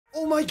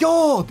my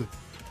god!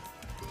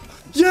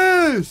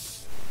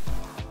 Yes!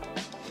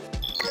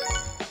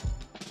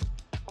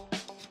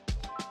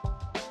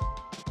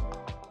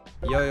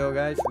 Yo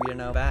guys, we are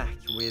now back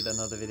with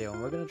another video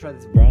and we're gonna try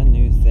this brand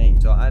new thing.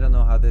 So I don't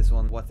know how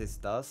what this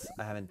does.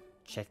 I haven't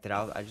checked it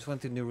out. I just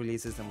went to new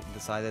releases and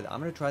decided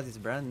I'm gonna try this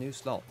brand new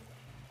slot.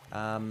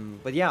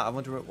 But yeah, I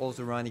want to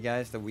also remind you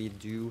guys that we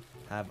do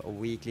have a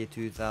weekly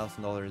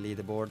 $2,000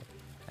 leaderboard,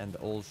 and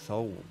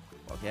also,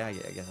 okay, I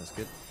guess that's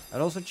good.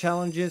 And also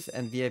challenges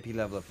and VIP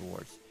level up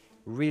rewards.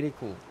 Really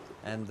cool.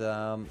 And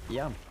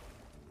yeah.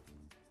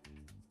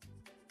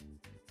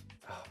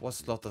 What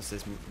slot does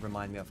this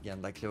remind me of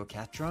again? Like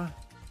CLEOCATRA?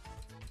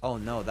 Oh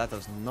no, that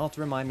does not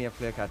remind me of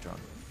CLEOCATRA.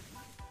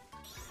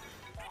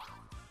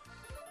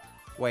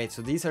 Wait,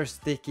 so these are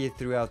sticky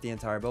throughout the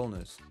entire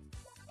bonus.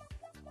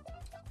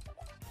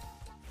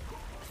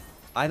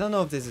 I don't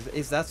know if this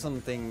is that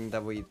something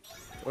that we,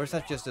 or is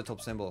that just the top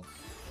symbol?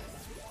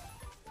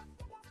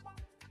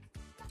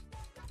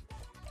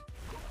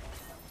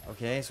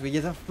 Okay, so we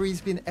get a free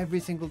spin every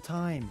single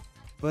time,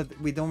 but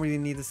we don't really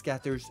need the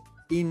scatters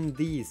in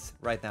these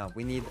right now.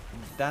 We need,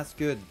 that's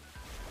good.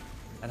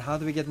 And how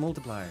do we get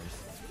multipliers?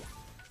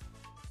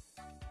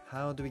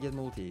 How do we get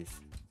multis?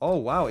 Oh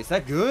wow, is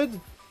that good?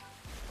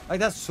 Like,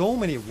 that's so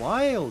many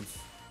wilds.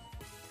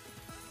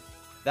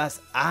 That's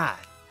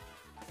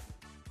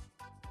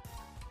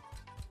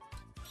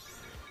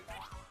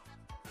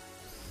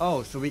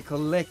oh, so we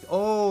collect.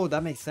 Oh,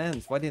 that makes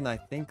sense. Why didn't I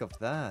think of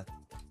that?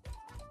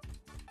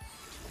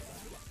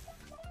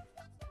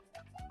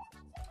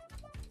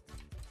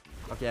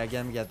 Okay,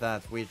 again we get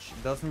that, which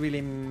doesn't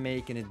really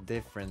make any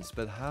difference.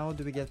 But how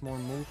do we get more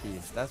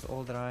multis? That's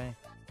all that I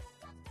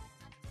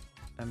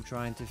am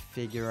trying to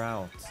figure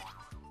out.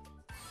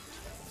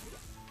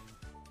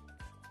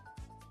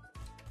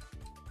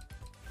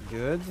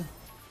 Good.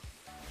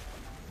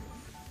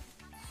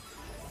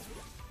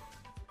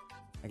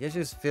 I guess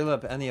just fill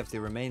up any of the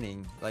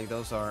remaining. Like,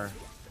 those are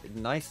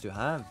nice to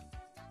have.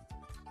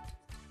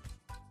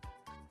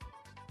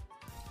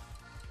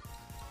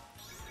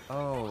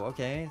 Oh,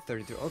 okay,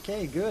 32.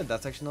 Okay, good.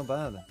 That's actually not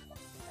bad.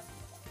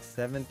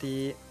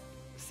 70,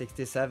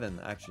 67,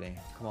 actually.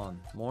 Come on,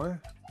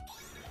 more?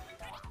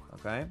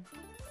 Okay.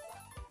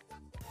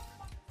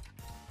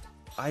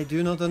 I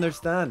do not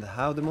understand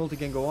how the multi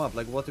can go up.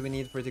 Like, what do we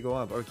need for it to go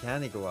up? Or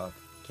can it go up?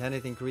 Can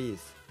it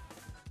increase?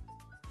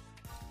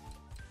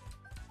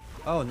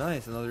 Oh,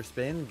 nice. Another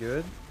spin.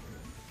 Good.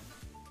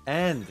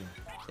 And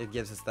it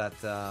gives us that,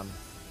 that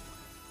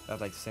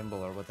like symbol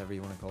or whatever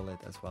you want to call it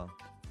as well.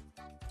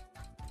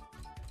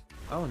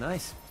 Oh,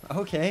 nice.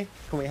 Okay.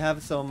 Can we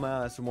have some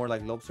more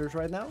like lobsters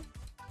right now?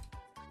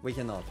 We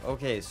cannot.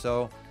 Okay,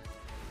 so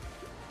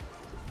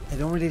I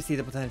don't really see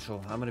the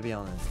potential, I'm gonna be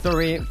honest.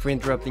 Sorry for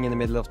interrupting in the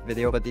middle of the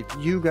video, but if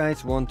you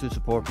guys want to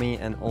support me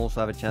and also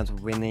have a chance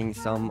of winning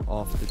some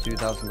of the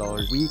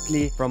 $2,000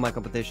 weekly from my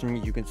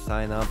competition, you can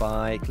sign up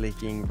by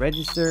clicking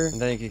register, and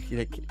then you can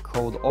click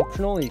code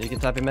optional. You can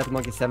type in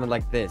MetalMonkey7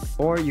 like this,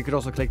 or you could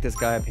also click this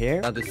guy up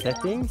here. Now the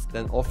settings,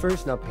 then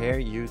offers, now here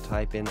you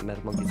type in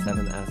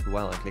MetalMonkey7 as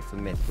well and click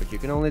submit, which you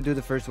can only do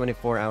the first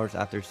 24 hours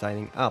after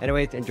signing up.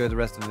 Anyway, enjoy the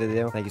rest of the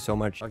video. Thank you so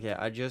much. Okay,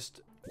 I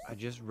just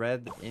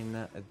read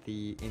in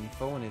the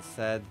info and it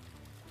said,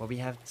 well, we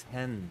have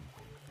 10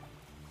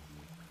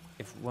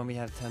 when we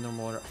have 10 or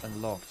more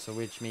unlocked, so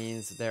which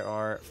means there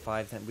are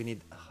 10. We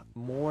need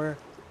more.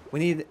 We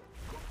need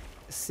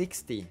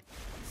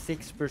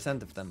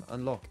 66% of them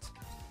unlocked.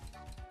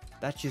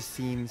 That just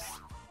seems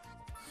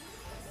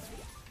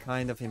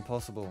kind of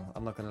impossible,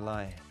 I'm not gonna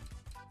lie.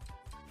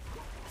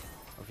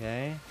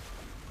 Okay,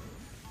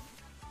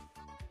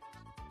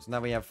 so now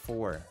we have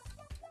 4.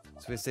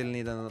 So we still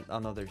need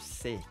another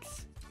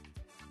 6.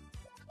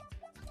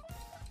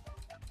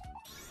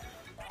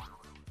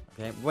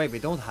 Okay, wait, we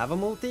don't have a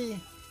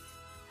multi?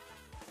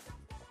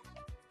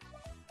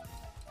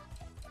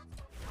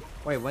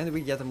 Wait, when did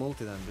we get a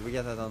multi then? Did we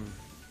get that on?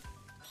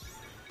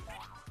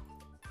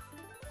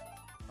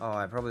 Oh,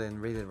 I probably didn't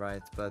read it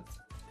right, but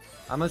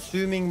I'm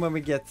assuming when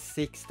we get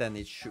 6 then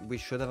we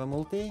should have a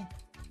multi?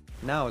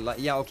 Now, like,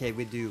 yeah, okay,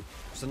 we do.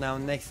 So now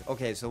next,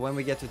 okay, so when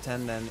we get to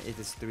 10 then it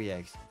is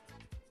 3x.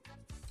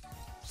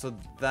 So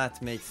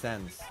that makes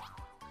sense.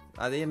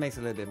 I think it makes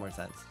a little bit more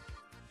sense.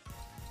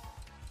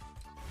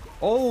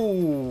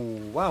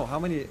 Oh, wow. How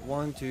many?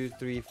 1, 2,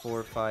 3,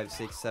 4, 5,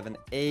 6, 7,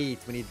 8.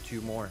 We need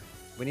 2 more.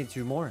 We need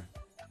 2 more.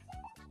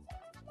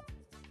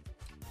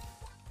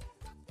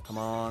 Come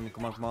on,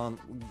 come on, come on.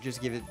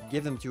 Just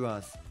give them to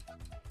us.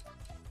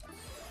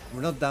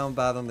 We're not down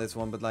bad on this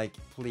one, but like,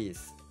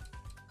 please.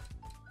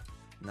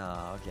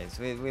 Nah, okay.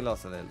 So we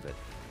lost a little bit.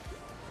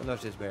 We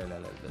lost just barely a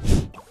little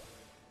bit.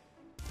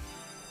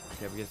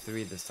 Okay, we get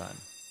 3 this time.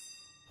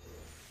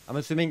 I'm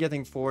assuming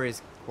getting 4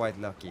 is quite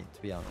lucky,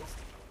 to be honest.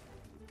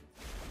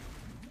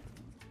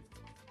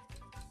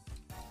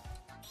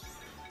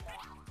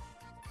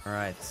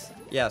 Alright.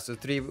 Yeah, so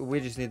 3. We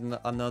just need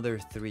another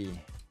 3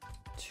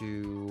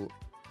 to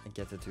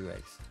get the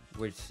 2x,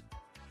 which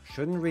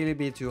shouldn't really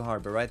be too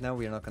hard, but right now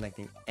we are not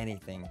connecting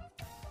anything.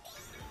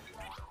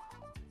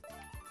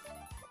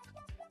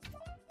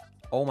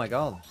 Oh my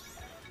god.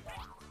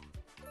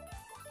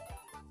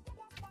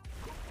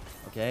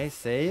 Okay,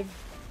 save.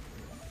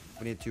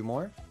 We need 2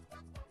 more.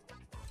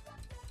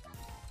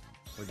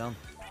 We're done.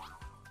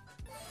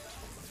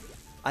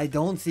 I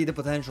don't see the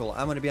potential.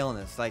 I'm gonna be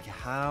honest. Like,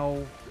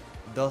 how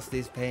does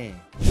this pay?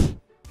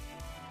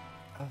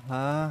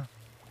 Uh-huh.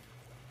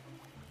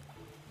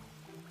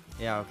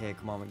 Yeah, okay,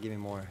 come on, give me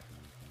more.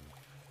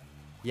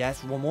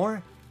 Yes, 1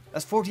 more?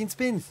 That's 14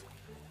 spins!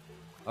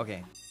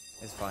 Okay,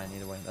 it's fine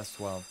either way. That's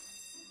 12.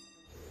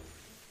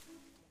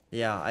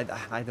 Yeah,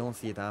 I don't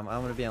see it. I'm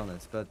gonna be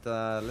honest. But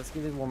let's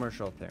give it 1 more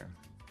shot there.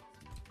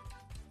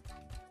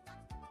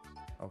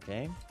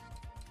 Okay.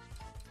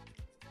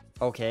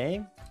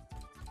 Okay.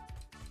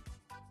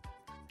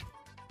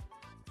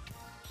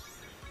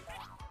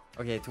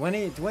 Okay,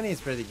 20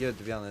 is pretty good,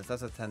 to be honest.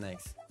 That's a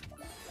 10x.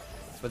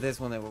 But this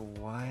one,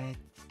 what?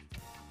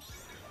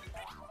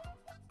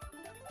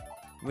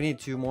 We need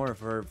 2 more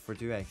for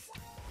 2x.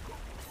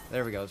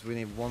 There we go. So we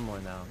need 1 more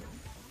now.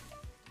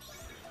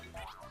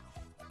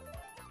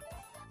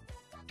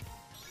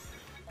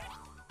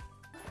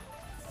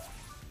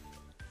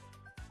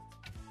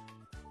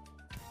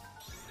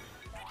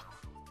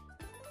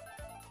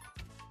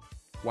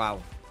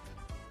 Wow.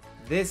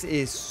 This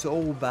is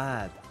so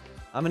bad.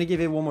 I'm gonna give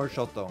it 1 more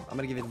shot though. I'm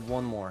gonna give it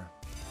 1 more.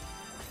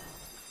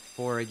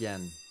 4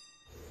 again.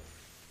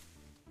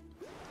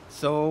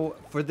 So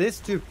for this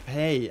to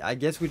pay, I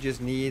guess we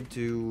just need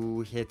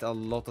to hit a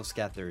lot of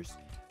scatters.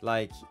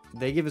 Like,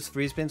 they give us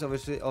free spins,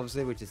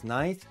 obviously, which is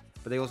nice,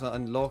 but they also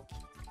unlock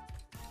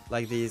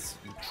like these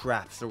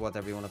traps or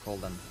whatever you want to call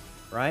them,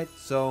 right?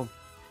 So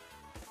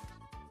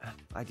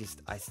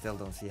I still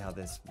don't see how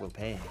this will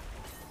pay.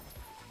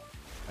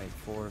 Wait,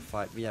 4,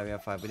 5. Yeah, we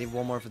have 5. We need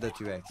 1 more for the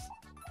 2x.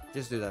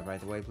 Just do that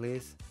right away,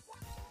 please.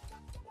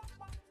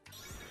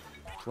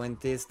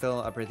 20 is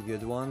still a pretty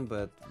good one,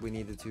 but we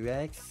need the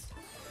 2x.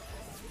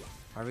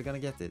 Are we gonna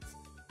get it?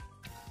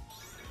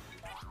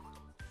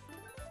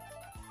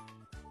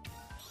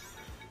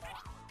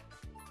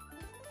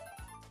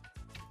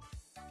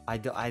 I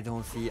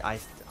don't see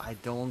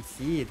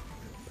it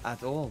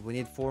at all. We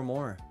need 4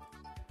 more.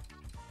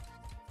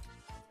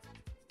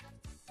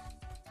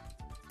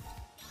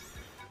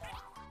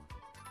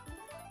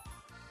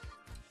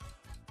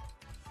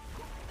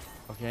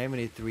 Okay, we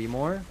need 3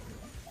 more.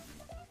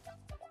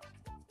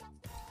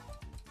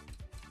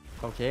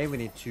 Okay, we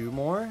need 2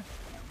 more.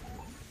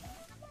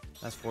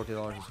 That's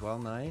 $40 as well,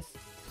 nice.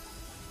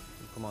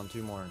 Come on,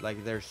 2 more.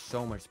 Like, there's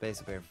so much space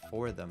up here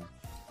for them.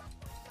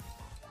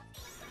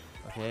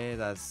 Okay,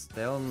 that's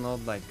still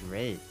not, like,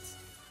 great.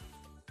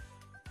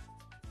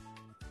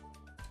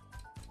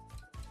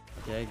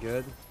 Okay,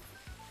 good.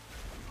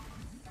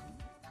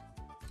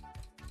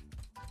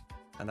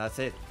 And that's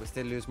it. We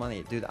still lose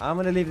money. Dude, I'm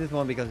gonna leave this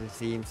one because it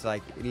seems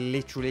like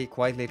literally,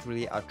 quite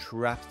literally, a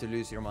trap to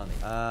lose your money.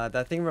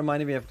 That thing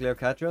reminded me of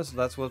CLEOCATRA, so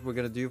that's what we're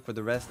gonna do for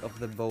the rest of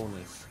the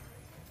bonus.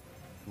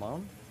 Come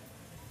on.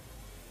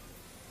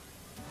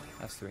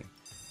 That's 3.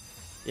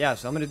 Yeah,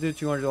 so I'm gonna do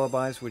 $200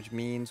 buys, which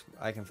means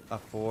I can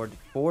afford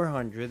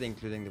 400,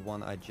 including the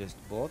one I just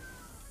bought.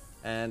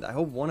 And I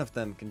hope one of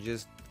them can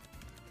just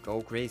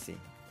go crazy.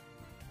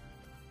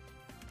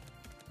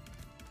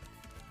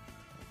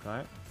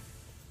 Okay.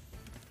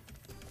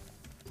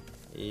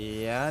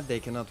 Yeah, they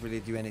cannot really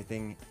do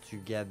anything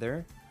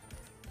together.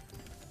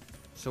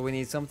 So we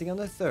need something on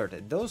the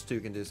 3rd. Those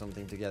 2 can do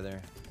something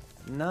together.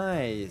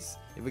 Nice.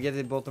 If we get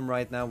the bottom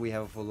right now, we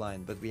have a full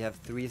line. But we have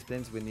 3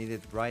 spins. We need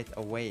it right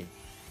away.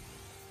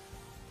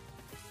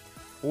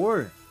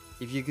 Or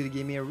if you could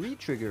give me a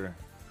retrigger,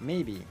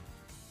 maybe.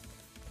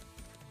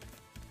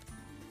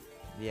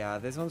 Yeah,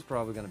 this one's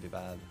probably gonna be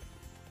bad.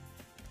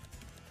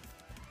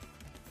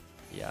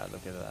 Yeah,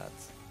 look at that.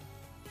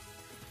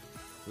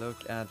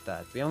 Look at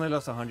that. We only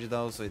lost 100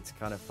 though, so it's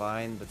kind of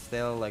fine. But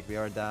still, like, we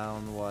are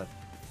down, what,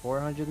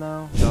 400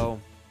 now? So,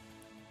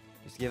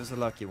 just give us a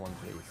lucky one,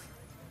 please.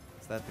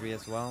 Is that 3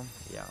 as well?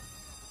 Yeah.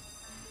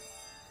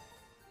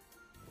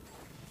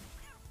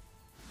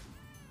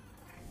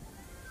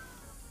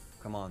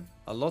 Come on.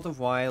 A lot of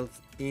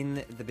wilds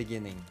in the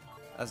beginning.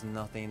 That's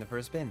nothing in the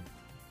first spin.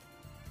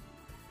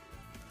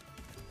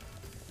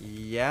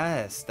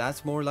 Yes,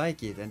 that's more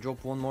like it. And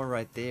drop 1 more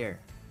right there.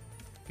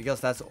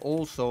 Because that's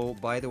also,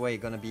 by the way,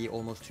 gonna be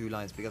almost 2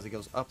 lines. Because it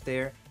goes up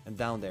there and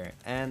down there.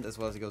 And as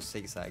well as it goes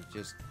zigzag.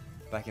 Just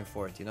back and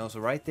forth, you know. So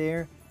right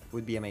there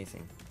would be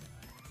amazing.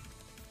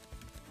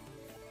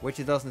 Which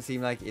it doesn't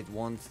seem like it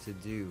wants to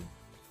do.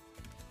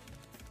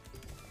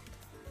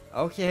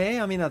 Okay,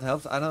 I mean that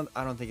helps. I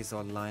don't think it's a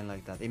line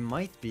like that. It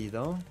might be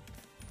though.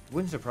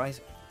 Wouldn't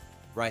surprise.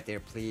 Right there,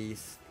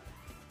 please.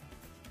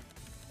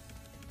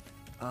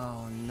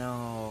 Oh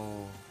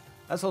no.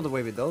 That's all the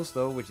way with those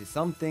though, which is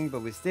something,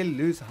 but we still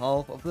lose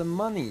half of the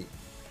money.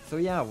 So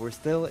yeah, we're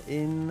still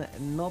in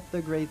not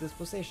the greatest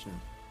position.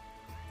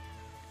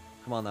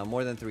 Come on now,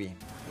 more than 3.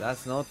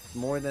 That's not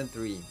more than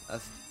 3.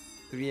 That's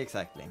 3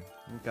 exactly.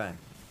 Okay.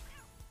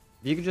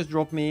 If you could just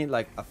drop me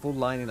like a full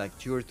line in like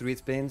 2 or 3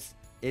 spins,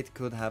 it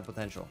could have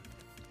potential.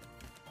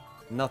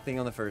 Nothing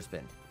on the first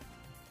spin.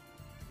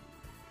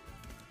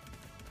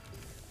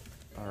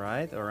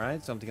 Alright,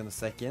 alright. Something on the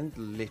second.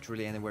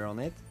 Literally anywhere on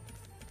it.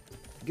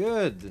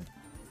 Good.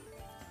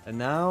 And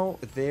now,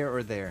 there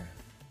or there.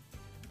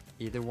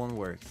 Either one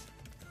works.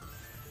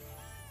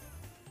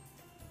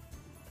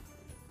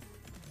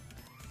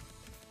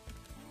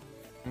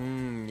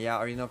 Yeah,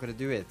 are you not gonna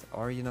do it?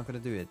 Are you not gonna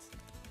do it?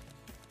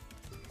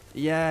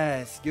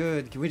 Yes,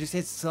 good. Can we just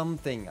hit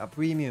something? A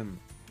premium.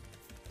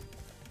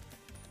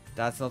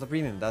 That's not a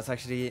premium. That's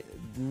actually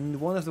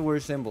one of the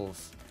worst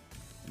symbols.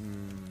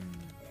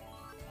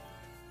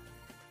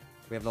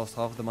 We have lost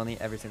half of the money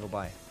every single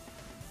buy.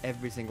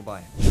 Every single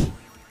buy.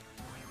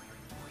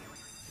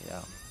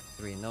 Yeah.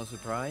 3, no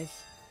surprise.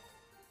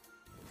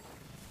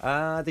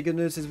 The good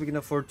news is we can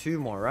afford 2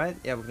 more, right?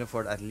 Yeah, we can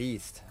afford at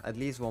least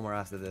one more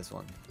after this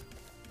one.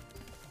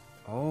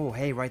 Oh,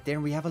 hey, right there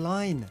we have a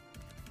line.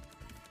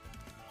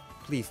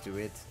 Please do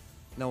it.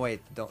 No, wait,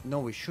 don't.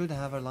 No, we should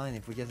have a line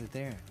if we get it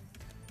there.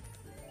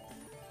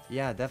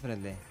 Yeah,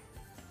 definitely.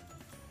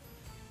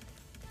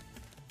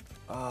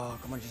 Oh,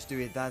 come on, just do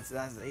it. That's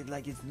it,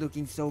 like it's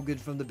looking so good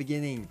from the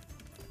beginning.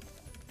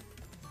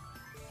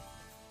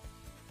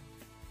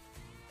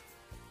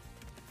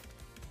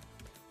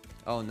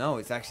 Oh no,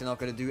 it's actually not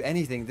gonna do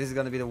anything. This is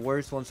gonna be the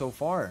worst one so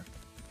far.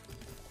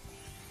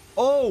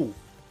 Oh!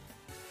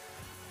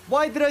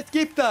 Why did I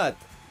skip that?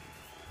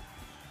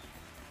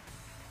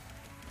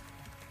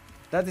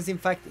 That is in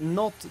fact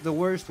not the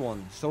worst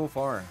one so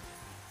far.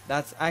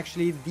 That's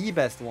actually the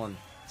best one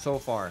so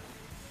far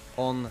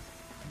on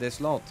this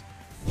lot.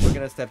 We're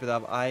gonna step it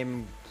up.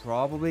 I'm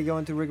probably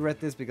going to regret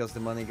this because the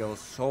money goes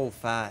so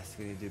fast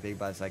when you do big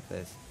buys like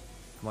this.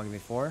 Come on, give me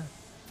 4.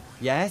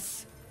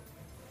 Yes?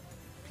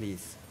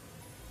 Please.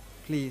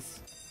 Please.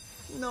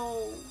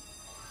 No.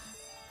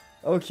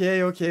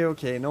 Okay, okay,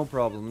 okay. No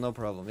problem, no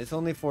problem. It's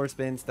only 4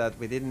 spins that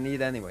we didn't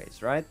need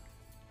anyways, right?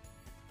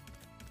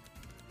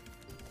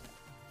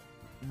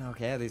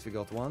 Okay, at least we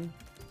got 1.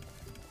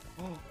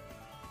 Oh.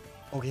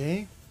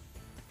 Okay.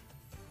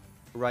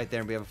 Right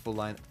there, we have a full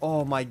line.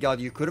 Oh my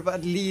god, you could have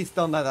at least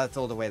done that. That's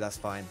all the way. That's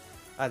fine.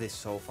 That is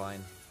so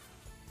fine.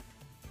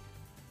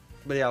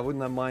 But yeah, I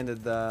wouldn't have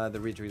minded the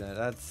retreat there.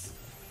 That's...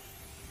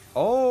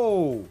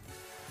 Oh!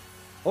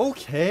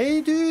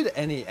 Okay, dude.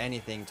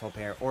 Anything top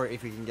pair. Or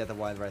if we can get the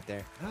wild right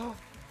there.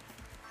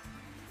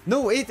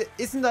 No, it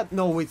isn't that...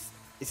 No, it's...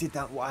 Is it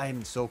that...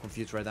 I'm so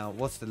confused right now.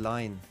 What's the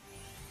line?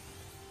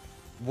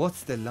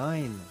 What's the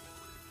line?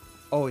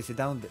 Oh, is it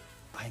down...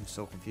 I'm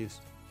so confused.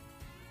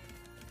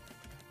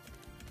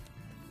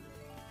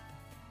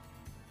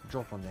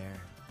 Drop on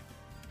there.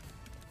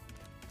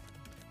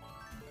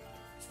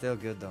 Still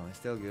good though. It's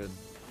still good.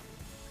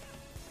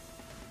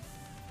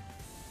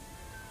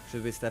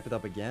 Should we step it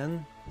up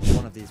again?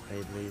 One of these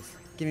pay, please.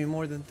 Give me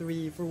more than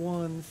 3 for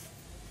once.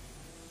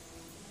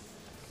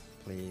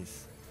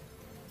 Please.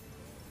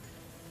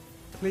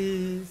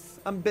 Please.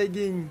 I'm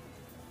begging.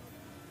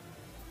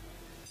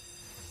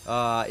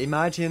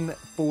 Imagine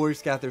 4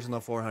 scatters on a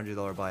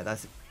 $400 buy.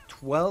 That's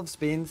 12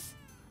 spins.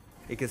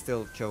 It can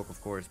still choke, of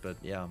course, but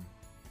yeah.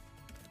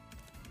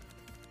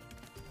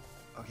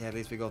 Okay, at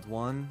least we got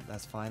 1.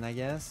 That's fine, I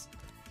guess.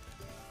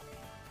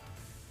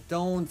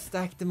 Don't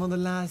stack them on the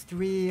last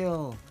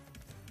reel.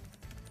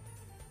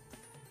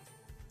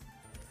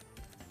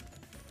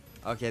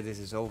 Okay, this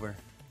is over.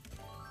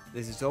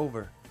 This is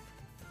over.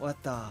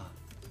 What the?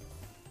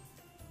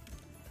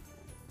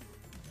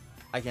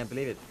 I can't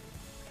believe it.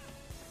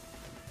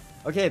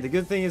 Okay, the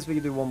good thing is we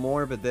can do 1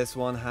 more, but this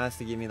one has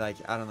to give me like,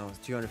 I don't know,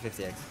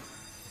 250x.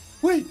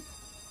 Wait!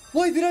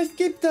 Why did I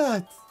skip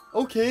that?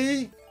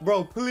 Okay.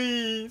 Bro,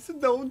 please,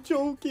 don't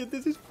choke it.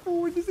 This is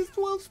 4, this is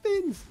 12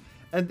 spins.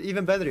 And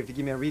even better if you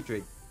give me a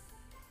retrig.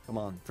 Come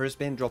on, first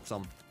spin, drop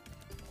some.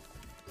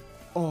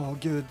 Oh,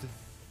 good.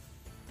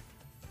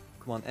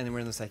 Come on, anywhere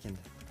in the second.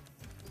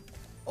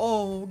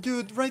 Oh,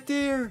 good, right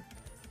there.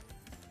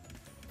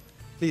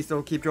 Please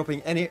don't keep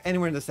dropping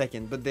anywhere in the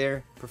second, but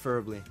there,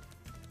 preferably.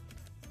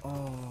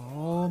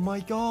 Oh my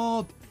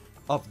god.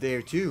 Up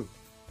there too.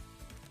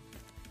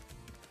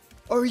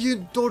 Are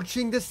you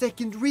dodging the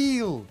second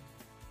reel?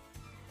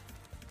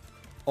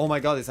 Oh my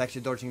god, it's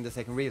actually dodging the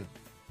second reel.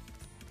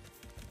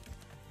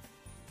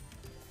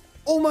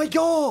 Oh my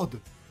god!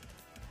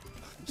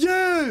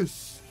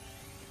 Yes!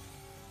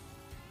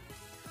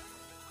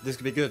 This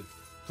could be good.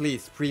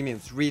 Please,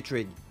 premiums,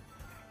 retrig.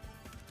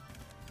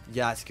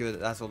 Yeah, it's good.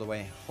 That's all the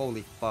way.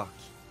 Holy fuck.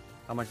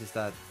 How much is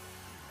that?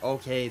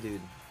 Okay,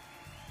 dude.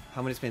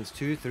 How many spins?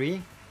 2,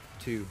 3?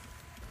 2.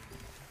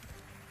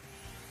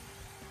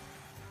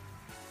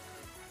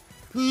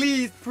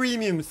 Please,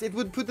 premiums. It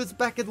would put us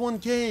back at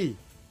 1k.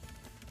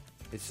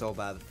 It's so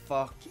bad.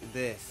 Fuck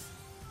this.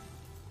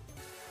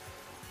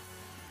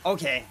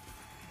 Okay.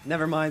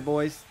 Never mind,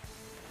 boys.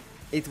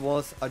 It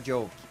was a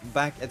joke.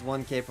 Back at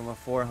 1k from a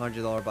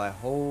 $400 buy.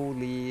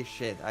 Holy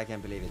shit. I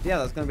can't believe it. Yeah,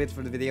 that's gonna be it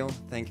for the video.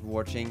 Thank you for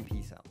watching.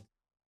 Peace out.